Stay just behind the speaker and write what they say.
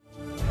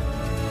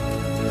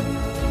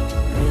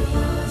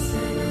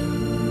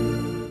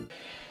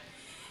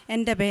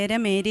എൻ്റെ പേര്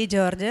Mary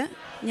George.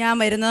 ഞാൻ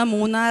വരുന്നത്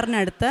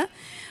മൂന്നാറിനടുത്ത്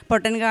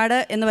പൊട്ടൻകാട്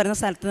എന്ന് പറയുന്ന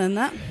സ്ഥലത്ത്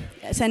നിന്ന്.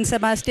 സെൻറ്റ്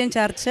സെബാസ്റ്റ്യൻ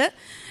ചർച്ച്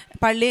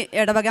പള്ളി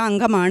ഇടവക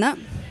അംഗമാണ്.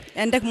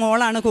 എൻ്റെ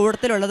മോളാണ്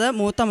കൂട്ടത്തിലുള്ളത്,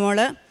 മൂത്ത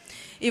മോള്.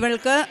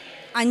 ഇവൾക്ക്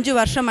 5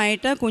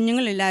 വർഷമായിട്ട്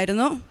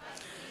കുഞ്ഞുങ്ങളില്ലായിരുന്നു.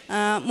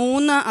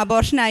 3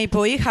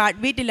 അബോർഷനായിപ്പോയി. ഹാർട്ട്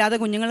ബീറ്റ് ഇല്ലാതെ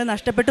കുഞ്ഞുങ്ങൾ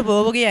നഷ്ടപ്പെട്ടു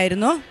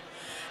പോവുകയായിരുന്നു.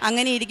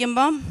 അങ്ങനെ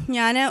ഇരിക്കുമ്പം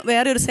ഞാൻ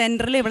വേറൊരു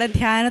സെൻറ്ററിൽ ഇവളെ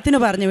ധ്യാനത്തിന്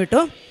പറഞ്ഞു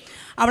വിട്ടു.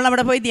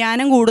 അവളവിടെ പോയി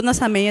ധ്യാനം കൂടുന്ന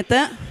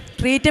സമയത്ത്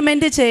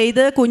ട്രീറ്റ്മെൻറ്റ്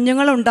ചെയ്ത്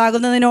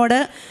കുഞ്ഞുങ്ങളുണ്ടാകുന്നതിനോട്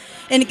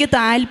എനിക്ക്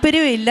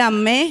താല്പര്യമില്ല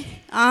അമ്മേ,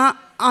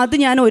 അത്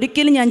ഞാൻ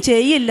ഒരിക്കലും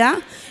ചെയ്യില്ല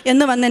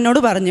എന്ന് വന്ന് എന്നോട്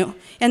പറഞ്ഞു.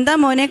 എന്താ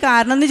മോനെ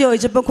കാരണം എന്ന്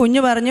ചോദിച്ചപ്പോൾ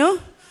കുഞ്ഞ് പറഞ്ഞു,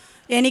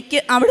 എനിക്ക്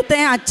അവിടുത്തെ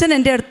അച്ഛൻ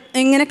എൻ്റെ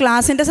ഇങ്ങനെ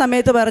ക്ലാസ്സിൻ്റെ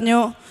സമയത്ത് പറഞ്ഞു,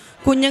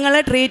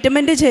 കുഞ്ഞുങ്ങളെ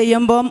ട്രീറ്റ്മെൻറ്റ്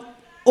ചെയ്യുമ്പം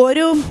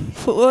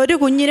ഒരു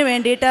കുഞ്ഞിന്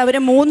വേണ്ടിയിട്ട് അവർ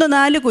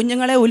 3-4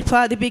 കുഞ്ഞുങ്ങളെ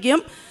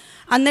ഉൽപ്പാദിപ്പിക്കും.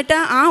 എന്നിട്ട്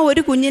ആ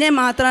ഒരു കുഞ്ഞിനെ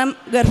മാത്രം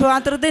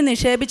ഗർഭപാത്രത്തിൽ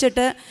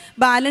നിക്ഷേപിച്ചിട്ട്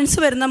ബാലൻസ്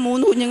വരുന്ന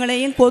 3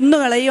 കുഞ്ഞുങ്ങളെയും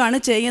കൊന്നുകളയുകയാണ്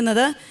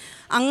ചെയ്യുന്നത്.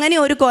 അങ്ങനെ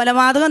ഒരു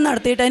കൊലപാതകം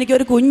നടത്തിയിട്ട്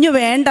എനിക്കൊരു കുഞ്ഞ്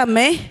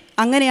വേണ്ടമ്മേ,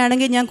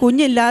 അങ്ങനെയാണെങ്കിൽ ഞാൻ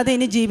കുഞ്ഞില്ലാതെ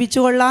ഇനി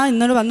ജീവിച്ചുകൊള്ളാം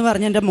എന്നോട് വന്ന്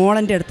പറഞ്ഞു എൻ്റെ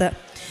മോളൻ്റെ അടുത്ത്.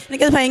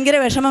 എനിക്കത് ഭയങ്കര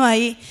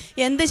വിഷമമായി.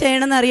 എന്ത്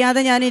ചെയ്യണമെന്ന്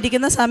അറിയാതെ ഞാൻ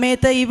ഇരിക്കുന്ന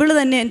സമയത്ത് ഇവള്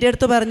തന്നെ എൻ്റെ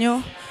അടുത്ത് പറഞ്ഞു,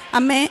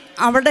 അമ്മേ,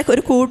 അവളുടെ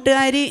ഒരു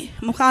കൂട്ടുകാരി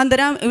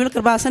മുഖാന്തരം ഇവൾ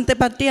കൃപാസനത്തെ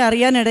പറ്റി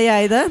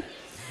അറിയാനിടയായത്.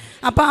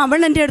 അപ്പോൾ അവൾ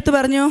എൻ്റെ അടുത്ത്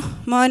പറഞ്ഞു,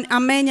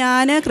 അമ്മേ,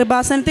 ഞാൻ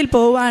കൃപാസനത്തിൽ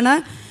പോവുകയാണ്,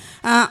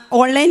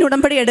 ഓൺലൈൻ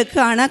ഉടമ്പടി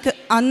എടുക്കുകയാണ്.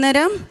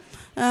 അന്നേരം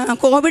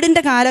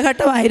കോവിഡിൻ്റെ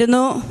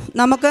കാലഘട്ടമായിരുന്നു,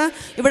 നമുക്ക്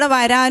ഇവിടെ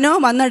വരാനോ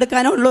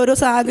വന്നെടുക്കാനോ ഉള്ളൊരു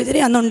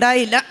സാഹചര്യം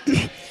അന്നുണ്ടായില്ല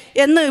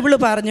എന്ന് ഇവൾ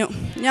പറഞ്ഞു.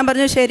 ഞാൻ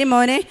പറഞ്ഞു, ശരി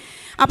മോനെ.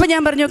 അപ്പോൾ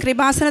ഞാൻ പറഞ്ഞു,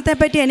 കൃപാസനത്തെ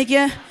പറ്റി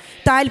എനിക്ക്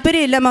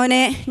താല്പര്യമില്ല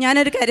മോനെ,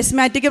 ഞാനൊരു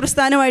കരിസ്മാറ്റിക്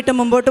പ്രസ്ഥാനമായിട്ട്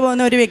മുമ്പോട്ട്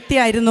പോകുന്ന ഒരു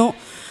വ്യക്തിയായിരുന്നു.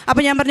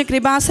 അപ്പോൾ ഞാൻ പറഞ്ഞു,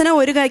 കൃപാസനം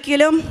ഒരു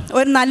കൈക്കിലും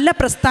ഒരു നല്ല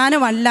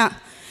പ്രസ്ഥാനമല്ല,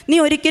 നീ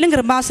ഒരിക്കലും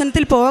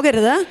കൃപാസനത്തിൽ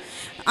പോകരുത്.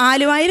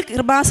 ആലുവായിൽ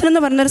കൃപാസനം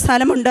എന്ന് പറഞ്ഞൊരു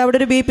സ്ഥലമുണ്ട്, അവിടെ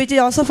ഒരു V.P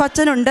ജോസഫ്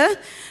അച്ഛനുണ്ട്,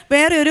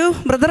 വേറെ ഒരു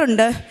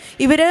ബ്രദറുണ്ട്.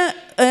 ഇവർ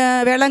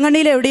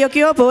വേളങ്കണ്ണിയിൽ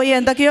എവിടെയൊക്കെയോ പോയി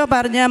എന്തൊക്കെയോ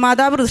പറഞ്ഞ്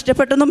മാതാവ്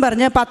ഇഷ്ടപ്പെട്ടെന്നും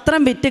പറഞ്ഞ്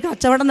പത്രം വിറ്റ്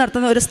കച്ചവടം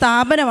നടത്തുന്ന ഒരു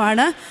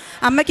സ്ഥാപനമാണ്.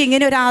 അമ്മയ്ക്ക്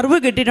ഇങ്ങനെ ഒരു അറിവ്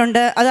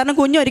കിട്ടിയിട്ടുണ്ട്, അത് കാരണം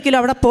കുഞ്ഞൊരിക്കലും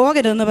അവിടെ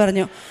പോകരുതെന്ന്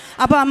പറഞ്ഞു.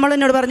 അപ്പോൾ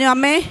എന്നോട് പറഞ്ഞു,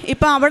 അമ്മേ,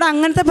 ഇപ്പോൾ അവിടെ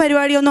അങ്ങനത്തെ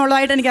പരിപാടിയൊന്നും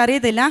ഉള്ളതായിട്ട്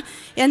എനിക്കറിയത്തില്ല,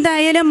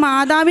 എന്തായാലും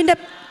മാതാവിൻ്റെ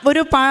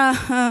ഒരു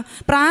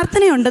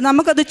പ്രാർത്ഥനയുണ്ട്,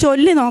 നമുക്കത്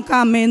ചൊല്ലി നോക്കാം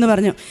അമ്മയെന്ന്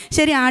പറഞ്ഞു.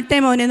 ശരി ആട്ടെ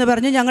മോനെ എന്ന്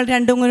പറഞ്ഞു. ഞങ്ങൾ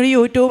രണ്ടും കൂടി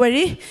യൂട്യൂബ്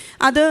വഴി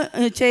അത്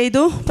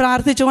ചെയ്തു,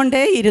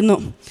 പ്രാർത്ഥിച്ചുകൊണ്ടേ ഇരുന്നു.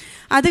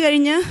 അത്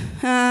കഴിഞ്ഞ്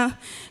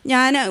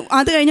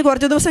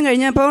കുറച്ച് ദിവസം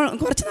കഴിഞ്ഞപ്പോൾ,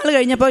 കുറച്ച് നാൾ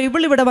കഴിഞ്ഞപ്പോൾ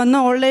ഇവളിവിടെ വന്ന്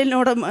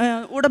ഓൺലൈനിലൂടെ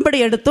ഉടമ്പടി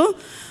എടുത്ത്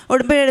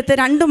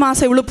 2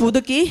 മാസം ഇവൾ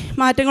പുതുക്കി,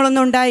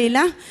 മാറ്റങ്ങളൊന്നും ഉണ്ടായില്ല.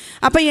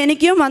 അപ്പോൾ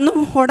എനിക്കും വന്ന്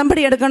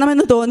ഉടമ്പടി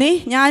എടുക്കണമെന്ന് തോന്നി.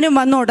 ഞാനും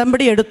വന്ന്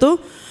ഉടമ്പടി എടുത്തു.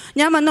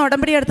 ഞാൻ വന്ന്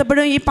ഉടമ്പടി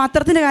എടുത്തപ്പോഴും ഈ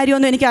പത്രത്തിൻ്റെ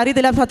കാര്യമൊന്നും എനിക്ക്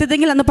അറിയത്തില്ല.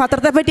 സത്യത്തിൽ അന്ന്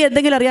പത്രത്തെപ്പറ്റി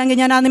എന്തെങ്കിലും അറിയാമെങ്കിൽ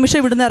ഞാൻ ആ നിമിഷം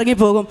ഇവിടുന്ന്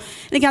ഇറങ്ങിപ്പോകും.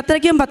 എനിക്ക്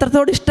അത്രയ്ക്കും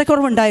പത്രത്തോട്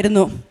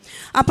ഇഷ്ടക്കുറവുണ്ടായിരുന്നു.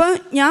 അപ്പോൾ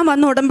ഞാൻ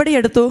വന്ന് ഉടമ്പടി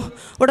എടുത്തു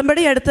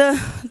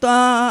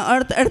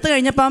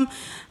കഴിഞ്ഞപ്പം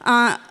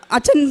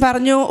അച്ഛൻ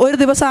പറഞ്ഞു, ഒരു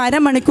ദിവസം 1/2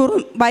 മണിക്കൂർ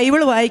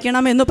ബൈബിൾ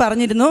വായിക്കണം എന്ന്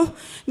പറഞ്ഞിരുന്നു.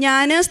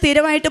 ഞാൻ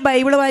സ്ഥിരമായിട്ട്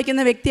ബൈബിൾ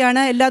വായിക്കുന്ന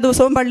വ്യക്തിയാണ്, എല്ലാ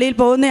ദിവസവും പള്ളിയിൽ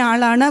പോകുന്ന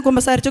ആളാണ്,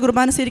 കുമ്പസാരിച്ച്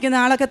കുർബാന സ്വീകരിക്കുന്ന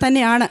ആളൊക്കെ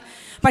തന്നെയാണ്.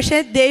 പക്ഷേ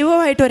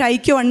ദൈവമായിട്ട് ഒരു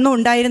ഐക്യം ഒന്നും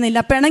ഉണ്ടായിരുന്നില്ല,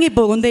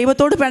 പിണങ്ങിപ്പോകും,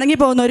 ദൈവത്തോട്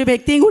പിണങ്ങിപ്പോകുന്ന ഒരു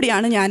വ്യക്തിയും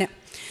കൂടിയാണ് ഞാൻ.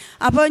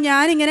 അപ്പോൾ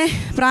ഞാനിങ്ങനെ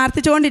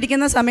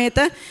പ്രാർത്ഥിച്ചുകൊണ്ടിരിക്കുന്ന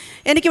സമയത്ത്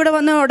എനിക്കിവിടെ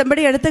വന്ന്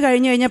ഉടമ്പടി എടുത്ത്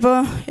കഴിഞ്ഞപ്പോൾ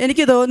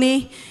എനിക്ക് തോന്നി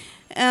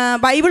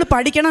ബൈബിൾ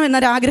പഠിക്കണം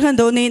എന്നൊരാഗ്രഹം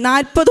തോന്നി.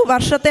 40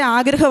 വർഷത്തെ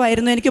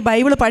ആഗ്രഹമായിരുന്നു എനിക്ക്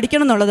ബൈബിൾ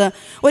പഠിക്കണം എന്നുള്ളത്.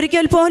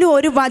 ഒരിക്കൽ പോലും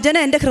ഒരു വചനം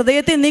എൻ്റെ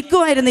ഹൃദയത്തിൽ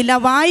നിൽക്കുമായിരുന്നില്ല.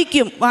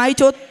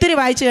 ഒത്തിരി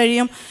വായിച്ചു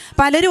കഴിയും.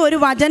 പലരും ഒരു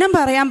വചനം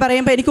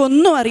പറയുമ്പോൾ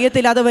എനിക്കൊന്നും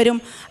അറിയത്തില്ല, അത് വരും.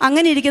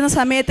 അങ്ങനെ ഇരിക്കുന്ന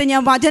സമയത്ത്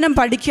ഞാൻ വചനം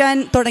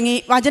പഠിക്കാൻ തുടങ്ങി,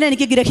 വചനം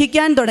എനിക്ക്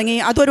ഗ്രഹിക്കാൻ തുടങ്ങി.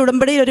 അതൊരു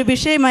ഉടമ്പടിയിൽ ഒരു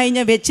വിഷയമായി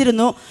ഞാൻ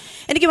വെച്ചിരുന്നു.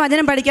 എനിക്ക്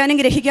വചനം പഠിക്കാനും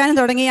ഗ്രഹിക്കാനും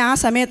തുടങ്ങി. ആ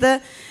സമയത്ത്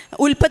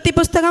ഉൽപ്പത്തി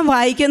പുസ്തകം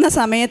വായിക്കുന്ന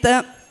സമയത്ത്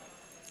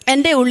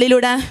എൻ്റെ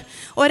ഉള്ളിലൂടെ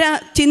ഒരു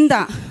ചിന്ത,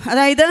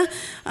 അതായത്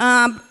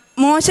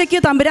മോശയ്ക്ക്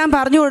തമ്പുരാൻ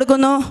പറഞ്ഞു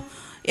കൊടുക്കുന്നു,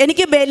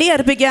 എനിക്ക് ബലി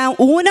അർപ്പിക്കാം,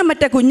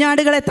 ഊനമറ്റ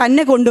കുഞ്ഞാടുകളെ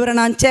തന്നെ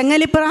കൊണ്ടുവരണം,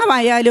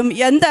 ചെങ്ങലിപ്രാവായാലും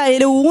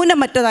എന്തായാലും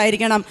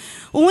ഊനമറ്റതായിരിക്കണം,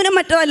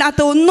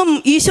 ഊനമറ്റതല്ലാത്ത ഒന്നും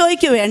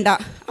ഈശോയ്ക്ക് വേണ്ട.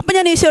 അപ്പം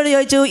ഞാൻ ഈശോയോട്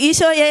ചോദിച്ചു,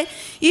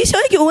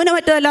 ഈശോയ്ക്ക്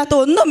ഊനമറ്റതല്ലാത്ത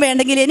ഒന്നും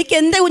വേണ്ടെങ്കിൽ എനിക്ക്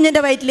എൻ്റെ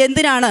കുഞ്ഞിൻ്റെ വയറ്റിൽ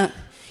എന്തിനാണ്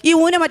ഈ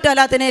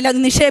ഊനമറ്റമല്ലാത്തതിനെല്ലാം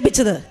അത്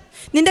നിക്ഷേപിച്ചത്?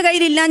 നിൻ്റെ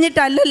കയ്യിൽ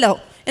ഇല്ലാഞ്ഞിട്ടല്ലല്ലോ,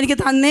 എനിക്ക്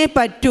തന്നേ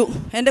പറ്റൂ,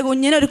 എൻ്റെ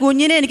ഒരു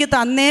കുഞ്ഞിനെ എനിക്ക്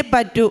തന്നേ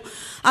പറ്റൂ.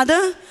 അത്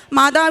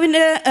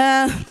മാതാവിൻ്റെ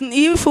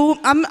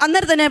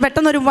അന്നേരം തന്നെ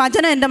പെട്ടെന്നൊരു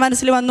വചനം എൻ്റെ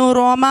മനസ്സിൽ വന്നു.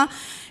 റോമ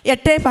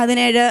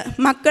 8:17,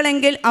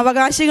 മക്കളെങ്കിൽ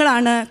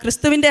അവകാശികളാണ്,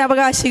 ക്രിസ്തുവിൻ്റെ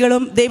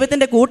അവകാശികളും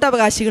ദൈവത്തിൻ്റെ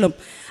കൂട്ടവകാശികളും.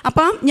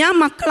 അപ്പം ഞാൻ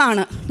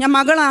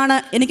മകളാണ്,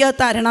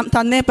 എനിക്കത്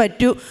തന്നേ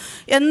പറ്റൂ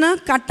എന്ന്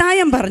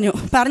കട്ടായം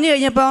പറഞ്ഞു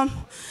കഴിഞ്ഞപ്പോൾ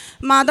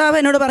മാതാവ്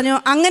എന്നോട് പറഞ്ഞു,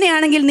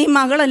 അങ്ങനെയാണെങ്കിൽ നീ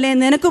മകളല്ലേ,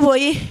 നിനക്ക്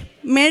പോയി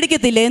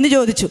മേടിക്കത്തില്ലേ എന്ന്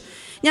ചോദിച്ചു.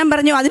 ഞാൻ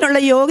പറഞ്ഞു, അതിനുള്ള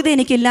യോഗ്യത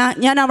എനിക്കില്ല,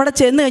 ഞാൻ അവിടെ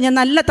ചെന്ന് കഴിഞ്ഞാൽ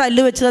നല്ല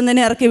തല്ല് വെച്ച്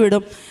തന്നെ ഇറക്കി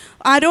വിടും.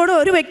 ആരോടും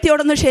ഒരു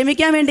വ്യക്തിയോടൊന്ന്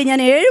ക്ഷമിക്കാൻ വേണ്ടി ഞാൻ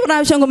 7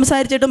 പ്രാവശ്യം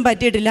കുമ്പസാരിച്ചിട്ടും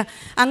പറ്റിയിട്ടില്ല.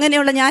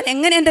 അങ്ങനെയുള്ള ഞാൻ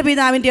എങ്ങനെ എൻ്റെ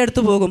പിതാവിൻ്റെ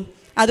അടുത്ത് പോകും?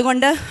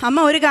 അതുകൊണ്ട് അമ്മ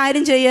ഒരു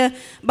കാര്യം ചെയ്യ്,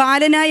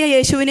 ബാലനായ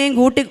യേശുവിനെയും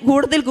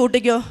കൂടുതൽ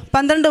കൂട്ടിക്കോ.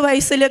 12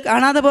 വയസ്സിൽ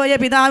കാണാതെ പോയ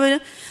പിതാവിന്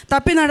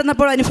തപ്പി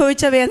നടന്നപ്പോൾ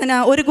അനുഭവിച്ച വേദന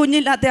ഒരു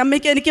കുഞ്ഞില്ലാത്ത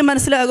അമ്മയ്ക്ക് എനിക്ക്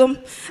മനസ്സിലാകും.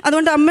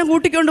 അതുകൊണ്ട് അമ്മ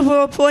കൂട്ടിക്കൊണ്ട്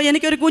പോയി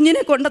എനിക്കൊരു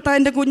കുഞ്ഞിനെ കൊണ്ടെത്താ,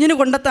 എൻ്റെ കുഞ്ഞിന്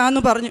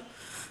കൊണ്ടെത്താമെന്ന് പറഞ്ഞു.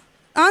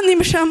 ആ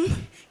നിമിഷം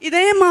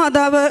ഇതേ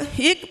മാതാവ്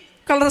ഈ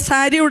കളർ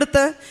സാരി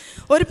ഉടുത്ത്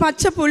ഒരു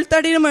പച്ച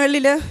പുൽത്തടിയുടെ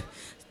മുകളിൽ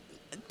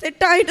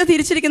തെറ്റായിട്ട്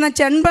തിരിച്ചിരിക്കുന്ന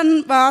ചെമ്പൻ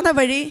പാത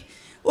വഴി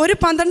ഒരു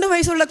 12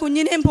 വയസ്സുള്ള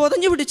കുഞ്ഞിനെയും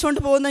പൊതഞ്ഞു പിടിച്ചുകൊണ്ട്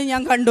പോകുന്നത്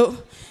ഞാൻ കണ്ടു.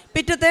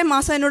 പിറ്റത്തെ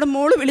മാസം എന്നോട്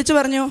മോള് വിളിച്ചു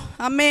പറഞ്ഞു,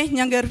 അമ്മേ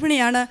ഞാൻ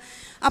ഗർഭിണിയാണ്.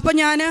 അപ്പോൾ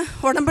ഞാൻ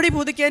ഉടമ്പടി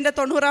പുതുക്കിയതിൻ്റെ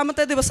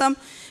 90ാമത്തെ ദിവസം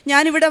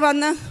ഞാനിവിടെ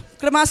വന്ന്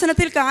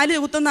കൃപാസനത്തിൽ കാല്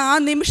കുത്തുന്ന ആ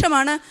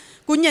നിമിഷമാണ്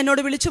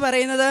കുഞ്ഞെന്നോട് വിളിച്ചു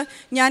പറയുന്നത്,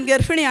 ഞാൻ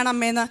ഗർഭിണിയാണ്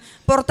അമ്മയെന്ന്.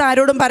 പുറത്ത്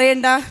ആരോടും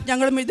പറയണ്ട,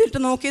 ഞങ്ങൾ ഇതിട്ട്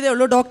നോക്കിയതേ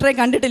ഉള്ളൂ, ഡോക്ടറെ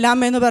കണ്ടിട്ടില്ല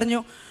അമ്മയെന്ന്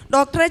പറഞ്ഞു.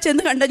 ഡോക്ടറെ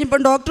ചെന്ന്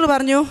കണ്ടുകഴിഞ്ഞപ്പോൾ ഡോക്ടർ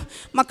പറഞ്ഞു,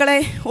 മക്കളെ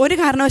ഒരു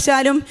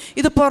കാരണവശാലും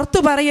ഇത് പുറത്ത്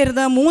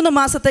പറയരുത്, 3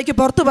 മാസത്തേക്ക്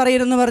പുറത്ത്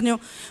പറയരുതെന്ന് പറഞ്ഞു.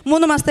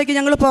 3 മാസത്തേക്ക്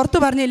ഞങ്ങൾ പുറത്ത്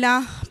പറഞ്ഞില്ല.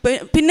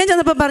 പിന്നെ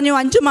ചെന്നപ്പോൾ പറഞ്ഞു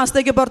 5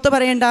 മാസത്തേക്ക് പുറത്ത്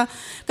പറയണ്ട,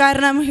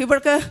 കാരണം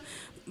ഇവൾക്ക്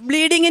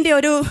ബ്ലീഡിങ്ങിൻ്റെ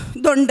ഒരു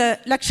ഇതുണ്ട്,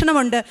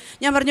 ലക്ഷണമുണ്ട്.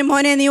 ഞാൻ പറഞ്ഞു,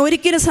 മോനെ നീ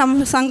ഒരിക്കലും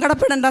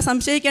സങ്കടപ്പെടേണ്ട,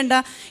 സംശയിക്കേണ്ട.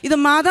 ഇത്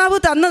മാതാവ്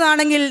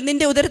തന്നതാണെങ്കിൽ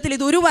നിൻ്റെ ഉദരത്തിൽ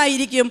ഇത്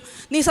ഉരുവായിരിക്കും,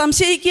 നീ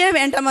സംശയിക്കുകയേ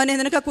വേണ്ട മോനെ,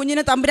 നിനക്ക്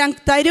കുഞ്ഞിനെ തമ്പുരാൻ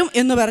തരും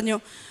എന്ന് പറഞ്ഞു.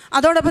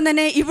 അതോടൊപ്പം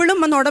തന്നെ ഇവളും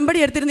വന്ന് ഉടമ്പടി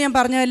എടുത്തിരുന്ന് ഞാൻ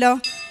പറഞ്ഞല്ലോ.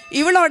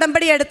 ഇവൾ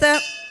ഉടമ്പടി എടുത്ത്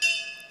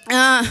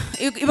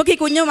ഇവൾക്ക് ഈ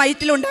കുഞ്ഞ്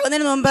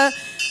വയറ്റിലുണ്ടാകുന്നതിന് മുമ്പ്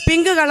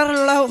പിങ്ക്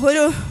കളറുള്ള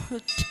ഒരു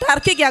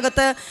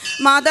ടർക്കിക്കകത്ത്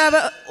മാതാവ്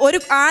ഒരു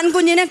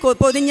ആൺകുഞ്ഞിനെ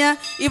പൊതിഞ്ഞ്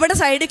ഇവിടെ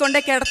സൈഡിൽ കൊണ്ട്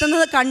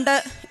കിടത്തുന്നത് കണ്ട്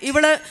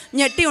ഇവൾ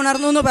ഞെട്ടി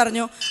ഉണർന്നു എന്ന്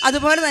പറഞ്ഞു.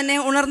 അതുപോലെ തന്നെ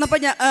ഉണർന്നപ്പോൾ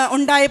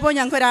ഉണ്ടായപ്പോൾ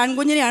ഞങ്ങൾക്ക് ഒരു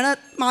ആൺകുഞ്ഞിനെയാണ്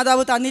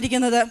മാതാവ്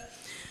തന്നിരിക്കുന്നത്.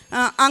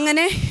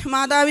 അങ്ങനെ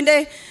മാതാവിൻ്റെ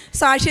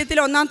സാക്ഷ്യത്തിൽ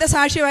 1ാമത്തെ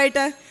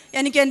സാക്ഷ്യമായിട്ട്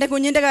എനിക്ക് എൻ്റെ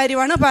കുഞ്ഞിൻ്റെ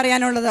കാര്യമാണ്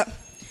പറയാനുള്ളത്.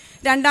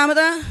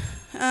 രണ്ടാമത്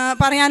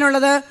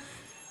പറയാനുള്ളത്,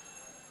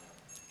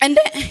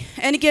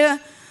 എനിക്ക്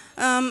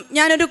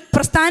ഞാനൊരു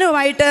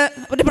പ്രസ്ഥാനവുമായിട്ട്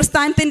ഒരു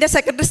പ്രസ്ഥാനത്തിൻ്റെ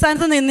സെക്രട്ടറി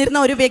സ്ഥാനത്ത് നിന്നിരുന്ന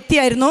ഒരു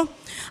വ്യക്തിയായിരുന്നു.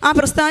 ആ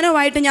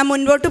പ്രസ്ഥാനവുമായിട്ട് ഞാൻ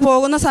മുൻപോട്ട്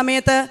പോകുന്ന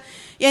സമയത്ത്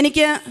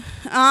എനിക്ക്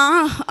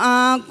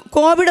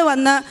കോവിഡ്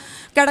വന്ന്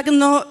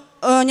കിടക്കുന്നു.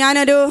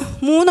 ഞാനൊരു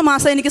 3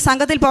 മാസം എനിക്ക്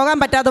സംഘത്തിൽ പോകാൻ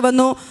പറ്റാതെ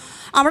വന്നു.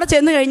 അവിടെ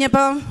ചെന്ന്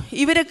കഴിഞ്ഞപ്പോൾ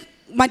ഇവർ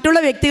മറ്റുള്ള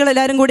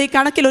വ്യക്തികളെല്ലാവരും കൂടി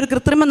കണക്കിലൊരു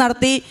കൃത്രിമം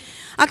നടത്തി.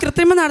 ആ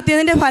കൃത്രിമം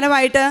നടത്തിയതിൻ്റെ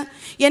ഫലമായിട്ട്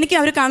എനിക്ക്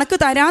അവർ കണക്ക്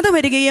തരാതെ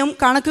വരികയും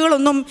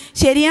കണക്കുകളൊന്നും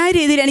ശരിയായ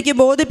രീതിയിൽ എനിക്ക്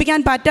ബോധിപ്പിക്കാൻ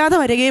പറ്റാതെ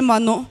വരികയും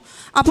വന്നു.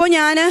 അപ്പോൾ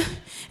ഞാൻ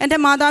എൻ്റെ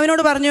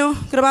മാതാവിനോട് പറഞ്ഞു,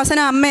 കൃപാസന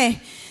അമ്മേ,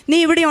 നീ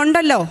ഇവിടെ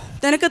ഉണ്ടല്ലോ,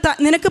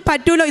 നിനക്ക്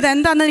പറ്റുമല്ലോ,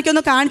 ഇതെന്താണെന്ന്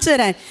എനിക്കൊന്ന് കാണിച്ചു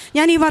തരാൻ.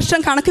 ഞാൻ ഈ വർഷം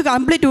കണക്ക്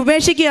കംപ്ലീറ്റ്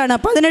ഉപേക്ഷിക്കുകയാണ്.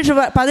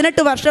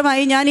 18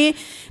 വർഷമായി ഞാൻ ഈ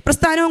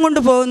പ്രസ്ഥാനവും കൊണ്ട്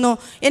പോകുന്നു.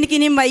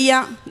 എനിക്കിനിയും വയ്യ.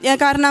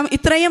 കാരണം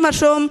ഇത്രയും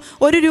വർഷവും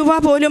 1 രൂപ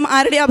പോലും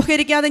ആരുടെ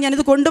അപഹരിക്കാതെ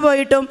ഞാനിത്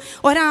കൊണ്ടുപോയിട്ടും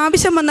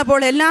ഒരാവശ്യം വന്നപ്പോൾ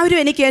എല്ലാവരും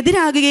എനിക്ക്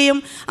എതിരാകുകയും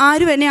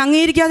ആരും എന്നെ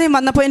അംഗീകരിക്കാതെയും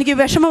വന്നപ്പോൾ എനിക്ക്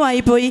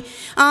വിഷമമായിപ്പോയി.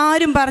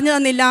 ആരും പറഞ്ഞു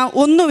തന്നില്ല,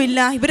 ഒന്നുമില്ല.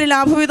 ഇവർ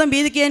ലാഭവിധം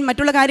വീതിക്കുകയും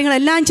മറ്റുള്ള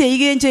കാര്യങ്ങളെല്ലാം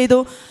ചെയ്യുകയും ചെയ്തു.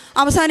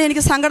 അവസാനം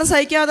എനിക്ക് സങ്കടം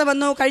സഹിക്കാതെ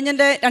വന്നു. കഴിഞ്ഞ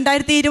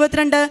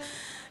 2022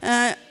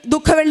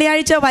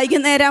 ദുഃഖവെള്ളിയാഴ്ച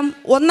വൈകുന്നേരം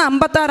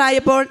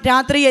 1:56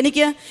 രാത്രി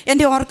എനിക്ക്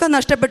എൻ്റെ ഉറക്കം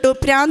നഷ്ടപ്പെട്ടു.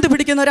 ഭ്രാന്ത്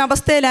പിടിക്കുന്ന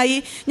ഒരവസ്ഥയിലായി.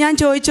 ഞാൻ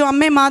ചോദിച്ചു,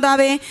 അമ്മേ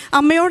മാതാവേ,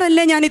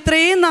 അമ്മയോടല്ലേ ഞാൻ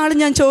ഇത്രയും നാൾ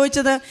ഞാൻ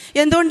ചോദിച്ചത്,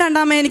 എന്തുകൊണ്ടാണ്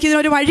അമ്മ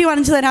എനിക്കിതിനൊരു വഴി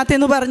കാണിച്ചു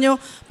തരാത്തെന്ന് പറഞ്ഞു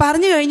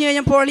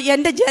കഴിഞ്ഞപ്പോൾ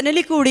എൻ്റെ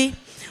ജനലിൽ കൂടി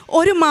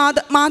ഒരു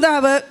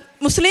മാതാവ്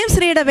മുസ്ലിം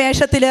സ്ത്രീയുടെ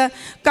വേഷത്തിൽ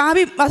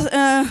കാവി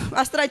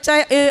വസ്ത്രം,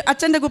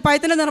 അച്ഛൻ്റെ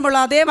കുപ്പായത്തിൻ്റെ നിറമുള്ള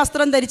അതേ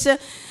വസ്ത്രം ധരിച്ച്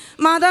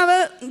മാതാവ്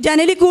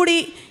ജനലിൽ കൂടി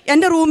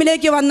എൻ്റെ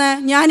റൂമിലേക്ക് വന്ന്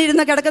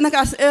ഞാനിരുന്ന് കിടക്കുന്ന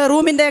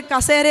റൂമിൻ്റെ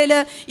കസേരയിൽ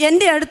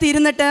എൻ്റെ അടുത്ത്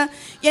ഇരുന്നിട്ട്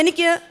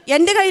എനിക്ക്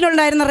എൻ്റെ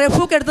കയ്യിലുണ്ടായിരുന്ന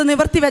റെഫൂക്ക് എടുത്ത്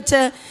നിവർത്തി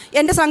വെച്ച്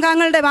എൻ്റെ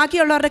സംഘാംഗങ്ങളുടെ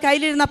ബാക്കിയുള്ളവരുടെ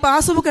കയ്യിലിരുന്ന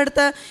പാസ്ബുക്ക്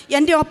എടുത്ത്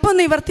എൻ്റെ ഒപ്പം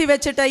നിവർത്തി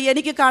വെച്ചിട്ട്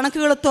എനിക്ക്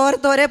കണക്കുകൾ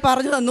തോരെ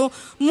പറഞ്ഞു തന്നു.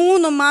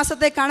 3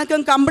 മാസത്തെ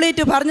കണക്കും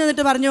കംപ്ലീറ്റ് പറഞ്ഞു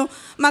തന്നിട്ട് പറഞ്ഞു,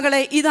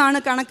 മകളെ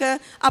ഇതാണ് കണക്ക്.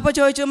 അപ്പോൾ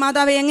ചോദിച്ചു,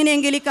 മാതാവ്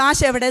എങ്ങനെയെങ്കിലും ഈ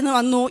കാശ് എവിടെ നിന്ന്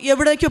വന്നു,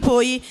 എവിടേക്ക്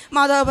പോയി?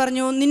 മാതാവ്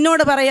പറഞ്ഞു,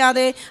 നിന്നോട്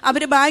പറയാതെ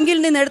അവർ ബാങ്കിൽ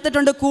നിന്ന്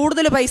എടുത്തിട്ടുണ്ട്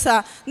കൂടുതൽ പൈസ.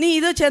 നീ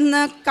ഇത്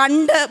ചെന്ന്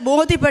കണ്ട്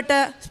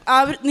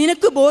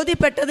നിനക്ക്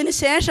ബോധ്യപ്പെട്ടതിന്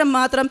ശേഷം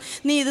മാത്രം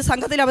നീ ഇത്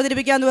സംഘത്തിൽ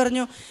അവതരിപ്പിക്കാമെന്ന്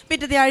പറഞ്ഞു.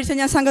 പിറ്റത്തെ ആഴ്ച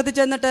ഞാൻ സംഘത്തിൽ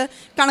ചെന്നിട്ട്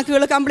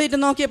കണക്കുകൾ കംപ്ലീറ്റ്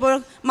നോക്കിയപ്പോൾ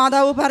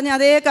മാതാവ് പറഞ്ഞ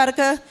അതേ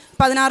കണക്ക്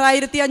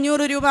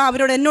 16,500 രൂപ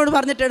എന്നോട്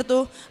പറഞ്ഞിട്ടെടുത്തു.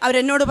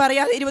 അവരെന്നോട്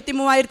പറയാതെ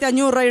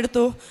 23,500 രൂപ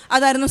എടുത്തു.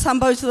 അതായിരുന്നു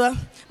സംഭവിച്ചത്.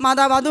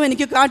 മാതാവ് അതും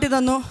എനിക്ക് കാട്ടി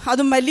തന്നു.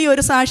 അതും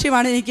വലിയൊരു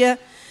സാക്ഷ്യമാണ് എനിക്ക്.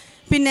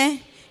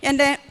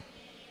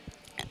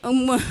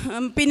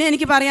 പിന്നെ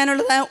എനിക്ക്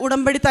പറയാനുള്ളത്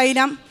ഉടമ്പടി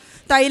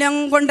തൈലം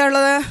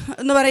കൊണ്ടുള്ളത്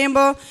എന്ന്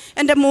പറയുമ്പോൾ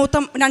എൻ്റെ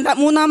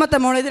മൂന്നാമത്തെ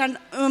മോൾ, ഇത്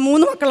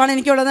 3 മക്കളാണ്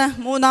എനിക്കുള്ളത്.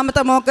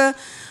 മൂന്നാമത്തെ മോൾക്ക്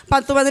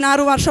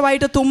 10-16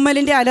 വർഷമായിട്ട്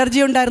തുമ്മലിൻ്റെ അലർജി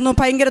ഉണ്ടായിരുന്നു.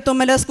 ഭയങ്കര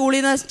തുമ്മൽ.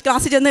 സ്കൂളിൽ നിന്ന്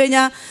ക്ലാസ്സിൽ ചെന്ന്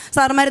കഴിഞ്ഞാൽ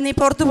സാർമാർ നീ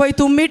പുറത്ത് പോയി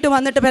തുമ്മിയിട്ട്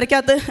വന്നിട്ട്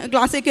പെരക്കകത്ത്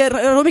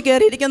റൂമിൽ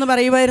കയറിയിരിക്കുമെന്ന്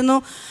പറയുമായിരുന്നു.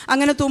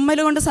 അങ്ങനെ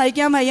തുമ്മൽ കൊണ്ട്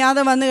സഹിക്കാൻ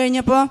വയ്യാതെ വന്നു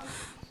കഴിഞ്ഞപ്പോൾ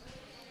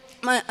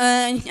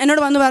എന്നോട്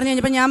വന്ന് പറഞ്ഞു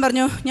കഴിഞ്ഞപ്പോൾ ഞാൻ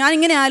പറഞ്ഞു,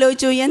 ഞാനിങ്ങനെ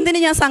ആലോചിച്ചു, എന്തിന്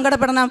ഞാൻ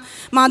സങ്കടപ്പെടണം?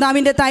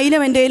 മാതാവിൻ്റെ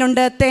തൈലം എൻ്റെ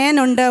കയ്യിലുണ്ട്,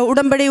 തേനുണ്ട്,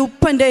 ഉടമ്പടി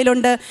ഉപ്പ് എൻ്റെ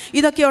കയ്യിലുണ്ട്.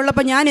 ഇതൊക്കെ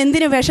ഉള്ളപ്പോൾ ഞാൻ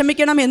എന്തിനു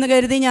വിഷമിക്കണം എന്ന്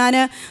കരുതി ഞാൻ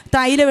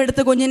തൈലം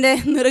എടുത്ത് കുഞ്ഞിൻ്റെ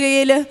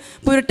നെറുകയിൽ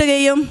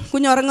പുരട്ടുകയും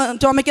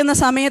ചുമയ്ക്കുന്ന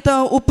സമയത്ത്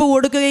ഉപ്പ്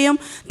കൊടുക്കുകയും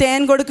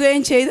തേൻ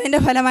കൊടുക്കുകയും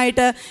ചെയ്തതിൻ്റെ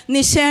ഫലമായിട്ട്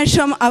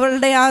നിശേഷം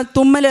അവളുടെ ആ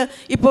തുമ്മൽ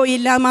ഇപ്പോൾ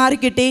ഇല്ല,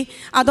 മാറിക്കിട്ടി.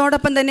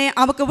 അതോടൊപ്പം തന്നെ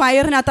അവൾക്ക്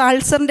വയറിനകത്ത്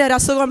അൾസറിൻ്റെ ഒരു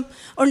അസുഖം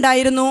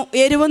ഉണ്ടായിരുന്നു.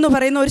 എരിവെന്ന്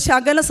പറയുന്ന ഒരു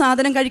ശകല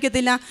സാധനം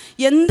കഴിക്കത്തില്ല.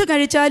 എന്ത്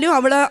കഴിച്ചാലും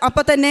അവൾ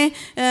അപ്പം തന്നെ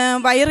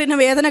വയറിന്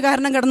വേദന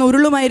കാരണം കിടന്ന്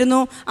ഉരുളുമായിരുന്നു.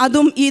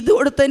 അതും ഇത്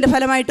കൊടുത്തതിൻ്റെ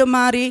ഫലമായിട്ടും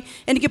മാറി.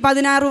 എനിക്ക്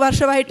 16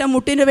 വർഷമായിട്ട്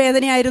മുട്ടിൻ്റെ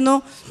വേദനയായിരുന്നു.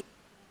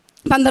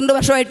 12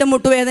 വർഷമായിട്ട്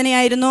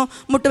മുട്ടുവേദനയായിരുന്നു.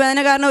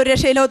 മുട്ടുവേദന കാരണം ഒരു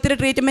രക്ഷയിൽ ഒത്തിരി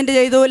ട്രീറ്റ്മെൻറ്റ്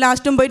ചെയ്തു.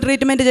 ലാസ്റ്റും പോയി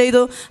ട്രീറ്റ്മെൻറ്റ്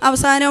ചെയ്തു.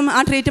 അവസാനം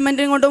ആ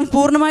ട്രീറ്റ്മെൻറ്റും കൊണ്ടും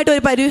പൂർണ്ണമായിട്ട്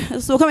ഒരു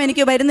സുഖം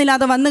എനിക്ക്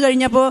വരുന്നില്ലാതെ വന്നു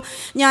കഴിഞ്ഞപ്പോൾ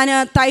ഞാൻ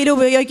തൈലം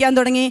ഉപയോഗിക്കാൻ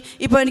തുടങ്ങി.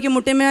 ഇപ്പോൾ എനിക്ക്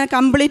മുട്ടിന്മേ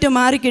കംപ്ലീറ്റ്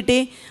മാറിക്കിട്ടി.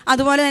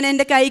 അതുപോലെ തന്നെ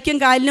എൻ്റെ കൈക്കും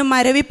കാലിനും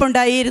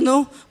മരവിപ്പുണ്ടായിരുന്നു.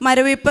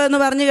 മരവിപ്പ് എന്ന്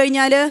പറഞ്ഞു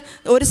കഴിഞ്ഞാൽ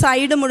ഒരു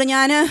സൈഡ്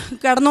ഞാൻ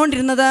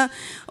കിടന്നുകൊണ്ടിരുന്നത്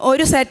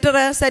ഒരു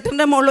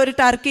സെറ്ററിൻ്റെ മുകളിൽ ഒരു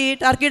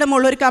ടർക്കിയുടെ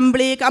മുകളിൽ ഒരു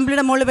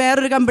കമ്പിളിയുടെ മുകളിൽ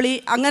വേറൊരു കമ്പിളി,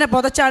 അങ്ങനെ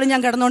പുതച്ചാണ് ഞാൻ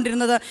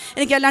കിടന്നുകൊണ്ടിരുന്നത്.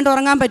 എനിക്കല്ലാണ്ട്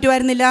ഉറങ്ങാൻ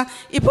പറ്റുമായിരുന്നില്ല.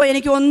 ഇപ്പോൾ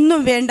എനിക്ക്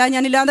ഒന്നും വേണ്ട,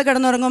 ഞാനില്ലാതെ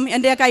കിടന്നുറങ്ങും.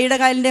 എൻ്റെ കൈയുടെ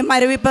കാലിൻ്റെ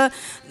മരവിപ്പ്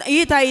ഈ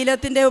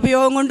തൈലത്തിൻ്റെ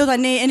ഉപയോഗം കൊണ്ട്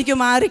തന്നെ എനിക്ക്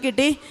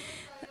മാറിക്കിട്ടി.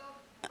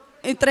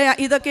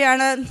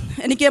 ഇതൊക്കെയാണ്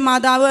എനിക്ക്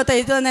മാതാവ്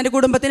ചെയ്തു തന്ന, എൻ്റെ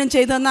കുടുംബത്തിനും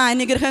ചെയ്തു തന്ന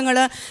അനുഗ്രഹങ്ങൾ.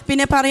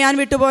 പിന്നെ പറയാൻ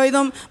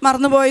വിട്ടുപോയതും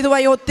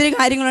മറന്നുപോയതുമായി ഒത്തിരി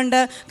കാര്യങ്ങളുണ്ട്.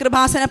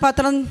 കൃപാസന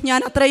പത്രം ഞാൻ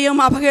അത്രയും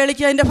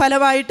അവഹേളിച്ചതിൻ്റെ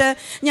ഫലമായിട്ട്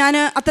ഞാൻ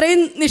അത്രയും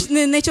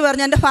നിന്ദിച്ചു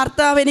പറഞ്ഞു. എൻ്റെ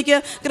ഭർത്താവ് എനിക്ക്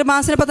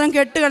കൃപാസന പത്രം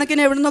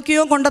കെട്ടുകണക്കിന് എവിടെ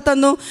നിന്നൊക്കെയോ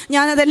കൊണ്ടുതന്നു.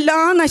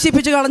 ഞാനതെല്ലാം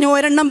നശിപ്പിച്ച് കളഞ്ഞു.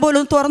 ഒരെണ്ണം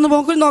പോലും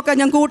തുറന്നു നോക്കാൻ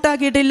ഞാൻ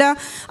കൂട്ടാക്കിയിട്ടില്ല.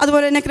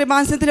 അതുപോലെ തന്നെ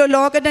കൃപാസനത്തിലെ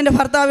ലോക്കറ്റ് എൻ്റെ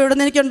ഭർത്താവ് ഇവിടെ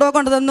നിന്ന് എനിക്ക്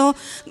കൊണ്ടുതന്നു.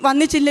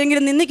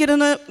 വന്നിച്ചില്ലെങ്കിൽ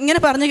നിന്നിക്കിരുന്ന് ഇങ്ങനെ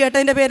പറഞ്ഞു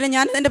കേട്ടതിൻ്റെ പേരിൽ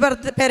ഞാൻ എൻ്റെ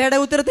പെരയുടെ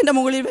ഉത്തരത്തിൻ്റെ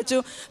മുകളിൽ വെച്ചു.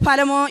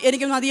 ഫലമോ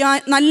എനിക്ക്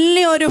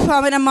നല്ലൊരു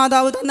ഭവനം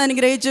മാതാവ് തന്നെ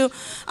അനുഗ്രഹിച്ചു.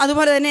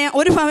 അതുപോലെ തന്നെ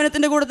ഒരു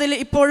ഭവനത്തിൻ്റെ കൂട്ടത്തിൽ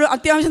ഇപ്പോഴും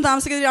അത്യാവശ്യം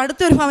താമസിക്കുന്ന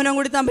അടുത്തൊരു ഭവനം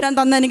കൂടി തമ്പുരാൻ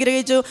തന്നെ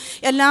അനുഗ്രഹിച്ചു.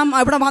 എല്ലാം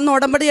അവിടെ വന്ന്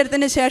ഉടമ്പടി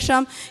എടുത്തതിന്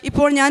ശേഷം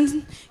ഇപ്പോൾ ഞാൻ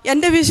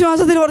എൻ്റെ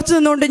വിശ്വാസത്തിൽ ഉറച്ചു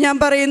നിന്നുകൊണ്ട് ഞാൻ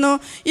പറയുന്നു,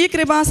 ഈ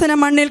കൃപാസന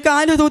മണ്ണിൽ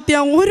കാലു തൂത്തിയ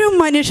ഒരു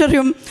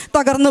മനുഷ്യരും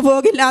തകർന്നു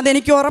പോകില്ല.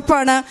 അതെനിക്ക്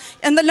ഉറപ്പാണ്.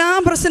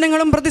 എന്തെല്ലാം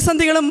പ്രശ്നങ്ങളും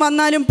പ്രതിസന്ധികളും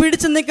വന്നാലും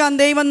പിടിച്ചു നിൽക്കാൻ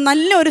ദൈവം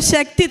നല്ലൊരു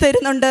ശക്തി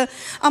തരുന്നുണ്ട്.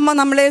 അമ്മ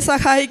നമ്മളെ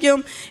സഹായിക്കും.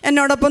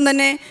 എന്നോടൊപ്പം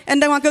തന്നെ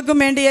എൻ്റെ മക്കൾക്കും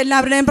വേണ്ടി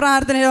എല്ലാവരുടെയും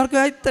പ്രാർത്ഥനയോർക്ക്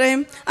ഇത്രയും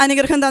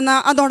അനുഗ്രഹം തന്ന,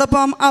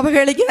 അതോടൊപ്പം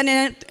അവഹേളിക്കാൻ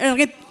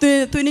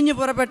തുനിഞ്ഞു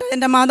പുറപ്പെട്ട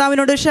എൻ്റെ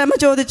മാതാവിനോട് ക്ഷമ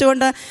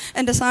ചോദിച്ചുകൊണ്ട്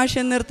എൻ്റെ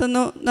സാക്ഷ്യം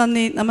നിർത്തുന്നു.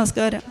 നന്ദി,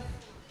 നമസ്കാരം.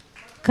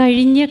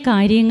 കഴിഞ്ഞ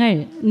കാര്യങ്ങൾ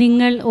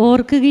നിങ്ങൾ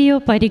ഓർക്കുകയോ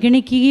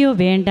പരിഗണിക്കുകയോ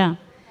വേണ്ട.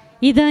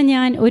 ഇതാ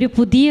ഞാൻ ഒരു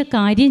പുതിയ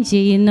കാര്യം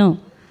ചെയ്യുന്നു,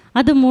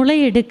 അത്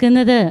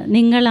മുളയെടുക്കുന്നത്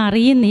നിങ്ങൾ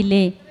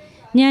അറിയുന്നില്ലേ?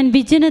 ഞാൻ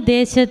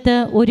വിജനദേശത്ത്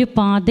ഒരു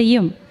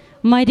പാതയും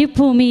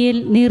മരുഭൂമിയിൽ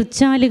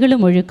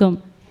നീർച്ചാലുകളും ഒഴുക്കും.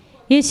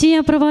 യെശയ്യാ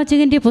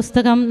പ്രവാചകൻ്റെ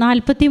പുസ്തകം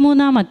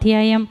 43-ാം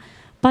അധ്യായം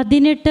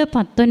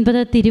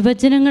 18-19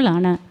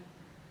 തിരുവചനങ്ങളാണ്.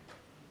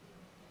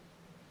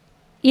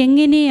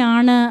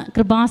 എങ്ങനെയാണ്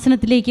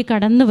കൃപാസനത്തിലേക്ക്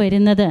കടന്നു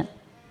വരുന്നത്?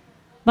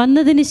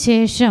 വന്നതിന്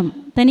ശേഷം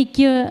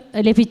തനിക്ക്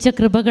ലഭിച്ച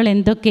കൃപകൾ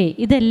എന്തൊക്കെ?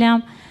 ഇതെല്ലാം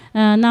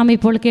നാം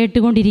ഇപ്പോൾ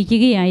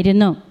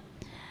കേട്ടുകൊണ്ടിരിക്കുകയായിരുന്നു.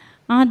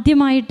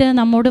 ആദ്യമായിട്ട്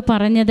നമ്മോട്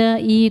പറഞ്ഞത്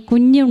ഈ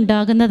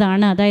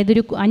കുഞ്ഞുണ്ടാകുന്നതാണ്. അതായത്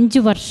ഒരു 5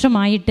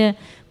 വർഷമായിട്ട്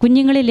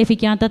കുഞ്ഞുങ്ങളെ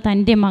ലഭിക്കാത്ത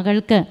തൻ്റെ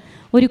മകൾക്ക്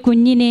ഒരു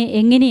കുഞ്ഞിനെ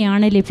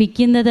എങ്ങനെയാണ്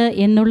ലഭിക്കുന്നത്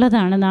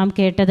എന്നുള്ളതാണ് നാം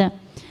കേട്ടത്.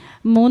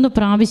 3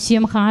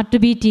 പ്രാവശ്യം ഹാർട്ട്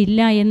ബീറ്റ്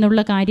ഇല്ല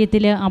എന്നുള്ള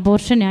കാര്യത്തിൽ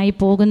അബോർഷനായി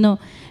പോകുന്നു.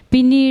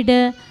 പിന്നീട്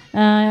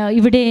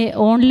ഇവിടെ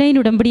ഓൺലൈൻ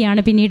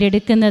ഉടമ്പടിയാണ് പിന്നീട്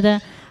എടുക്കുന്നത്.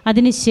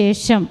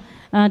 അതിനുശേഷം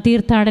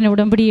തീർത്ഥാടന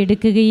ഉടമ്പടി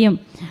എടുക്കുകയും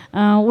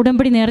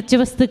ഉടമ്പടി നേർച്ച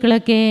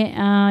വസ്തുക്കളൊക്കെ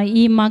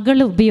ഈ മകൾ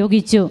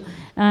ഉപയോഗിച്ചു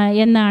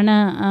എന്നാണ്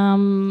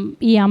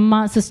ഈ അമ്മ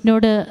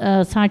സിസ്റ്ററിനോട്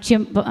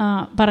സാക്ഷ്യം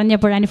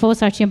പറഞ്ഞപ്പോൾ, അനുഭവ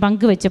സാക്ഷ്യം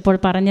പങ്കുവെച്ചപ്പോൾ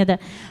പറഞ്ഞത്.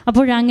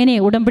 അപ്പോഴങ്ങനെ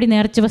ഉടമ്പടി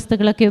നേർച്ച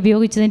വസ്തുക്കളൊക്കെ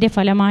ഉപയോഗിച്ചതിൻ്റെ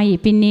ഫലമായി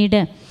പിന്നീട്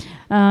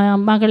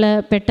മകൾ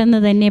പെട്ടെന്ന്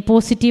തന്നെ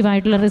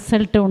പോസിറ്റീവായിട്ടുള്ള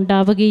റിസൾട്ട്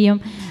ഉണ്ടാവുകയും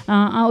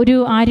ഒരു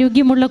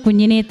ആരോഗ്യമുള്ള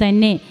കുഞ്ഞിനെ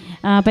തന്നെ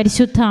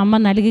പരിശുദ്ധ അമ്മ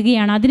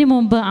നൽകുകയാണ്. അതിനു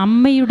മുമ്പ്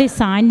അമ്മയുടെ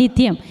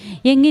സാന്നിധ്യം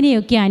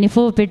എങ്ങനെയൊക്കെ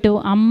അനുഭവപ്പെട്ടു.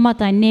 അമ്മ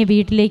തന്നെ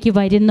വീട്ടിലേക്ക്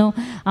വരുന്നു.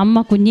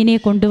 അമ്മ കുഞ്ഞിനെ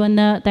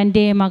കൊണ്ടുവന്ന്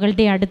തൻ്റെ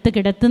മകളുടെ അടുത്ത്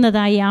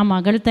കിടത്തുന്നതായി ആ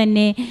മകൾ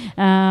തന്നെ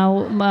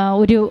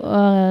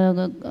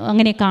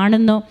അങ്ങനെ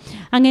കാണുന്നു.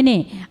 അങ്ങനെ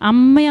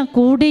അമ്മ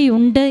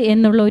കൂടെയുണ്ട്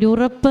എന്നുള്ള ഒരു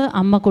ഉറപ്പ്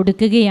അമ്മ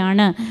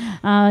കൊടുക്കുകയാണ്.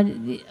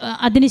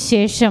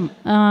 അതിനുശേഷം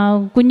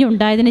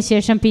കുഞ്ഞുണ്ടായതിന്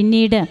ശേഷം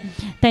പിന്നീട്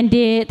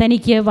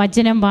തനിക്ക്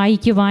വചനം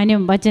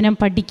വായിക്കുവാനും വചനം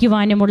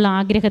പഠിക്കുവാനുമുള്ള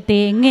ആഗ്രഹത്തെ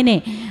എങ്ങനെ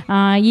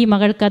ഈ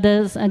മകൾക്കത്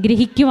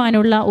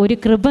ഗ്രഹിക്കുവാനുള്ള ഒരു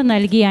കൃപ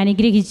നൽകി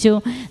അനുഗ്രഹിച്ചു.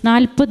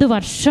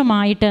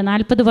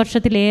 40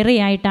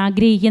 വർഷത്തിലേറെയായിട്ട്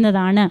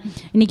ആഗ്രഹിക്കുന്നതാണ്,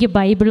 എനിക്ക്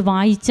ബൈബിൾ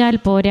വായിച്ചാൽ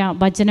പോരാ,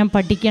 വചനം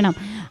പഠിക്കണം.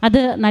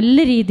 അത് നല്ല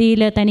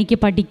രീതിയിൽ തനിക്ക്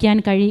പഠിക്കാൻ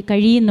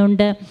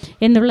കഴിയുന്നുണ്ട്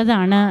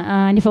എന്നുള്ളതാണ്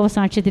അനുഭവ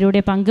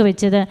സാക്ഷ്യത്തിലൂടെ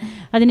പങ്കുവെച്ചത്.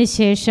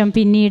 അതിനുശേഷം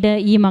പിന്നീട്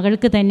ഈ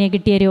മകൾക്ക് തന്നെ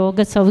കിട്ടിയ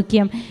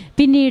രോഗസൗഖ്യം,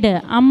 പിന്നീട്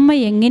അമ്മ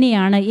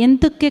എങ്ങനെയാണ്,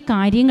 എന്തൊക്കെ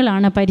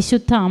കാര്യങ്ങളാണ്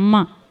പരിശുദ്ധ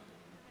അമ്മ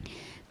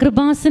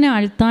കൃപാസന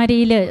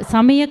അൾത്താരയിൽ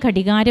സമയ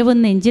ഘടികാരവും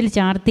നെഞ്ചിൽ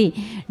ചാർത്തി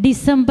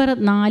ഡിസംബർ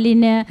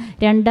 4-ന്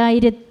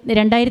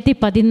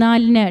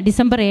 2014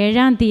 ഡിസംബർ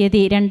 7-ാം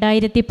തീയതി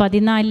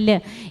 2014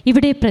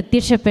 ഇവിടെ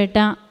പ്രത്യക്ഷപ്പെട്ട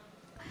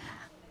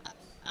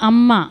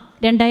അമ്മ,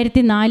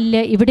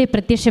 2004 ഇവിടെ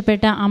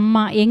പ്രത്യക്ഷപ്പെട്ട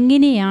അമ്മ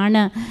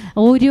എങ്ങനെയാണ്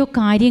ഓരോ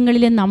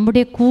കാര്യങ്ങളിലും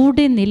നമ്മുടെ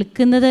കൂടെ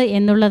നിൽക്കുന്നത്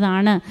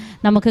എന്നുള്ളതാണ്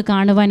നമുക്ക്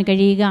കാണുവാൻ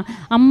കഴിയുക.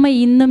 അമ്മ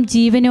ഇന്നും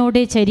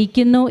ജീവനോടെ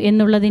ചരിക്കുന്നു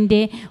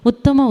എന്നുള്ളതിൻ്റെ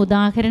ഉത്തമ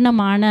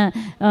ഉദാഹരണമാണ്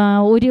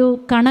ഒരു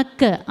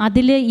കണക്ക്.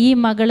 അതിൽ ഈ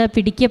മകള്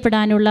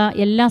പിടിക്കപ്പെടാനുള്ള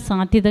എല്ലാ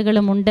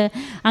സാധ്യതകളുമുണ്ട്.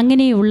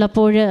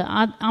 അങ്ങനെയുള്ളപ്പോൾ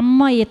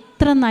അമ്മ എത്ര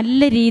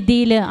നല്ല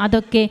രീതിയിൽ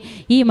അതൊക്കെ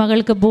ഈ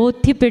മകൾക്ക്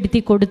ബോധ്യപ്പെടുത്തി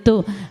കൊടുത്തു.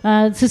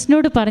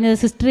 സിസ്റ്ററിനോട് പറഞ്ഞത്,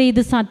 സിസ്റ്ററെ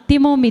ഇത്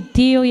സത്യമോ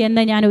മിഥ്യയോ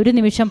എന്ന് ഞാൻ ഒരു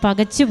നിമിഷം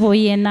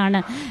പകച്ചുപോയി എന്നാണ്.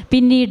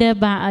 പിന്നീട്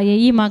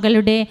ഈ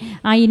മകളുടെ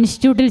ആ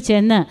ഇൻസ്റ്റിറ്റ്യൂട്ടിൽ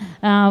ചെന്ന്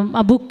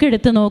ആ ബുക്ക്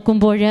എടുത്ത്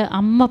നോക്കുമ്പോൾ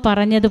അമ്മ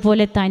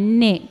പറഞ്ഞതുപോലെ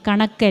തന്നെ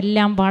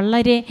കണക്കെല്ലാം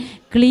വളരെ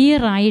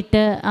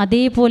ക്ലിയറായിട്ട്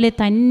അതേപോലെ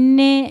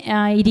തന്നെ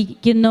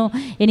ഇരിക്കുന്നു.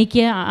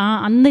 എനിക്ക്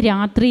അന്ന്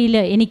രാത്രിയിൽ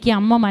എനിക്ക്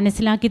അമ്മ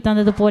മനസ്സിലാക്കി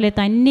തന്നതുപോലെ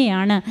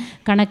തന്നെയാണ്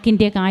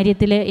കണക്കിൻ്റെ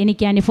കാര്യത്തിൽ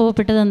എനിക്ക്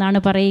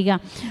അനുഭവപ്പെട്ടതെന്നാണ് പറയുക.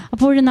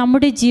 അപ്പോൾ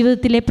നമ്മുടെ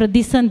ജീവിതത്തിലെ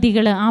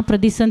പ്രതിസന്ധികൾ, ആ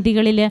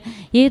പ്രതിസന്ധികളിൽ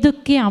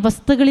ഏതൊക്കെ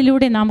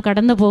അവസ്ഥകളിലൂടെ നാം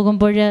കടന്നു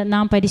പോകുമ്പോൾ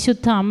നാം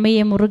പരിശുദ്ധ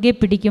അമ്മയെ മുറുകെ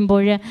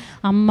പിടിക്കുമ്പോൾ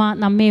അമ്മ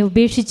നമ്മെ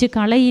ഉപേക്ഷിച്ച്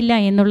കളയില്ല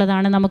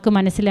എന്നുള്ളതാണ് നമുക്ക്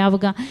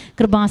മനസ്സിലാവുക.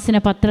 കൃപാസന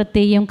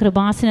പത്രത്തെയും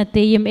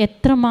കൃപാസനത്തെയും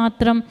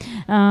എത്രമാത്രം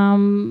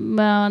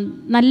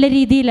നല്ല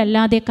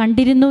രീതിയിലല്ലാതെ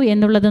കണ്ടിരുന്നു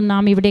എന്നുള്ളതും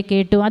നാം ഇവിടെ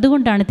കേട്ടു.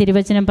 അതുകൊണ്ടാണ്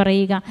തിരുവചനം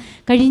പറയുക,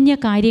 കഴിഞ്ഞ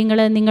കാര്യങ്ങൾ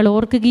നിങ്ങൾ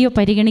ഓർക്കുകയോ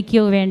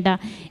പരിഗണിക്കുകയോ വേണ്ട.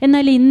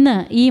 എന്നാൽ ഇന്ന്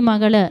ഈ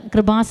മകള്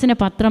കൃപാസന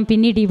പത്രം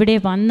പിന്നീട് ഇവിടെ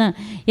വന്ന്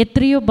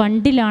എത്രയോ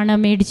ബണ്ടിലാണ്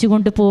മേടിച്ചു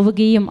കൊണ്ട്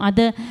പോവുകയും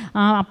അത്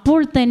അപ്പോൾ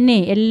തന്നെ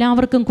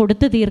എല്ലാവർക്കും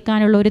കൊടുത്തു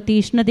തീർക്കാനുള്ള ഒരു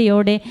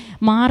തീഷ്ണതയോടെ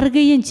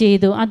മാറുകയും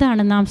ചെയ്തു.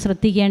 അതാണ് നാം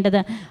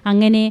ശ്രദ്ധിക്കേണ്ടത്.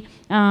 അങ്ങനെ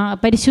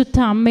പരിശുദ്ധ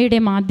അമ്മയുടെ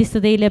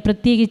മാധ്യസ്ഥതയിൽ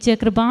പ്രത്യേകിച്ച്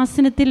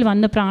കൃപാസനത്തിൽ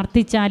വന്ന്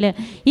പ്രാർത്ഥിച്ചാൽ,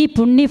 ഈ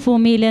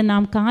പുണ്യഭൂമിയിൽ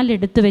നാം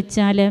കാലെടുത്ത്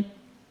വെച്ചാൽ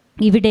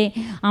ഇവിടെ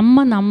അമ്മ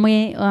നമ്മെ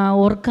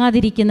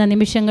ഓർക്കാതിരിക്കുന്ന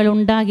നിമിഷങ്ങൾ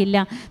ഉണ്ടാകില്ല.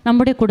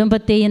 നമ്മുടെ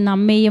കുടുംബത്തെയും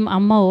നമ്മെയും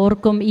അമ്മ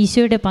ഓർക്കും,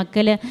 ഈശോയുടെ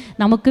പക്കൽ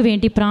നമുക്ക്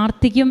വേണ്ടി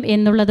പ്രാർത്ഥിക്കും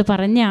എന്നുള്ളത്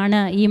പറഞ്ഞാണ്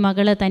ഈ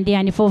മകള് തൻ്റെ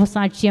അനുഭവ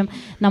സാക്ഷ്യം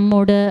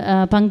നമ്മോട്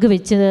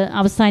പങ്കുവെച്ചത്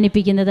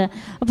അവസാനിപ്പിക്കുന്നത്.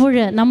 അപ്പോൾ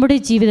നമ്മുടെ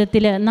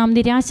ജീവിതത്തിൽ നാം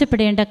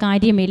നിരാശപ്പെടേണ്ട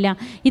കാര്യമില്ല.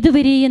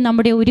 ഇതുവരെയും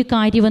നമ്മുടെ ഒരു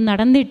കാര്യവും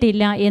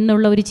നടന്നിട്ടില്ല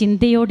എന്നുള്ള ഒരു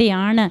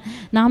ചിന്തയോടെയാണ്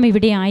നാം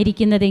ഇവിടെ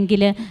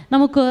ആയിരിക്കുന്നതെങ്കിൽ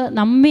നമുക്ക്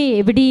നമ്മെ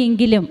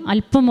എവിടെയെങ്കിലും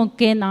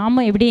അല്പമൊക്കെ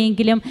നാം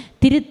എവിടെയെങ്കിലും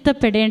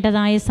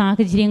തിരുത്തപ്പെടേണ്ടതായ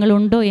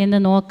സാഹചര്യങ്ങളുണ്ടോ എന്ന്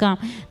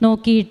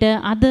നോക്കിയിട്ട്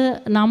അത്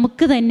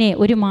നമുക്ക് തന്നെ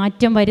ഒരു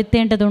മാറ്റം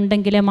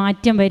വരുത്തേണ്ടതുണ്ടെങ്കിൽ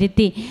മാറ്റം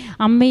വരുത്തി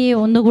അമ്മയെ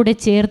ഒന്നുകൂടെ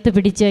ചേർത്ത്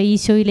പിടിച്ച്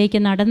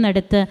ഈശോയിലേക്ക്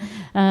നടന്നെടുത്ത്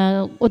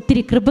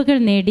ഒത്തിരി കൃപകൾ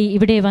നേടി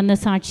ഇവിടെ വന്ന്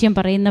സാക്ഷ്യം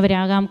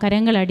പറയുന്നവരാകാം.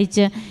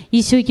 കരങ്ങളടിച്ച്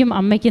ഈശോയ്ക്കും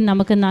അമ്മയ്ക്കും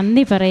നമുക്ക്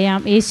നന്ദി പറയാം.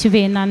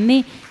 യേശുവേ നന്ദി,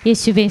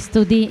 യേശുവേ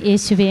സ്തുതി,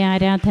 യേശുവേ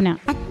ആരാധന.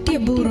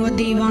 അത്യപൂർവ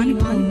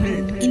ദൈവാനുഭവങ്ങൾ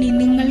ഇനി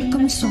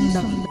നിങ്ങൾക്കും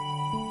സ്വന്തം.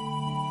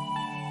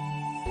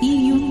 ഈ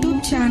യൂട്യൂബ്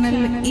ചാനൽ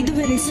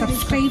ഇതുവരെ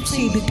സബ്സ്ക്രൈബ്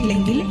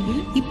ചെയ്തിട്ടില്ലെങ്കിൽ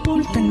ഇപ്പോൾ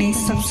തന്നെ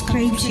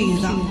സബ്സ്ക്രൈബ്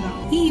ചെയ്യുക.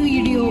 ഈ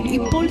വീഡിയോ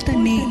ഇപ്പോൾ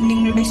തന്നെ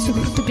നിങ്ങളുടെ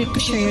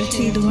സുഹൃത്തുക്കൾക്ക് ഷെയർ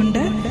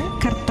ചെയ്തുകൊണ്ട്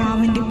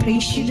കർത്താവിൻ്റെ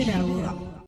പ്രേക്ഷിതരാകുക.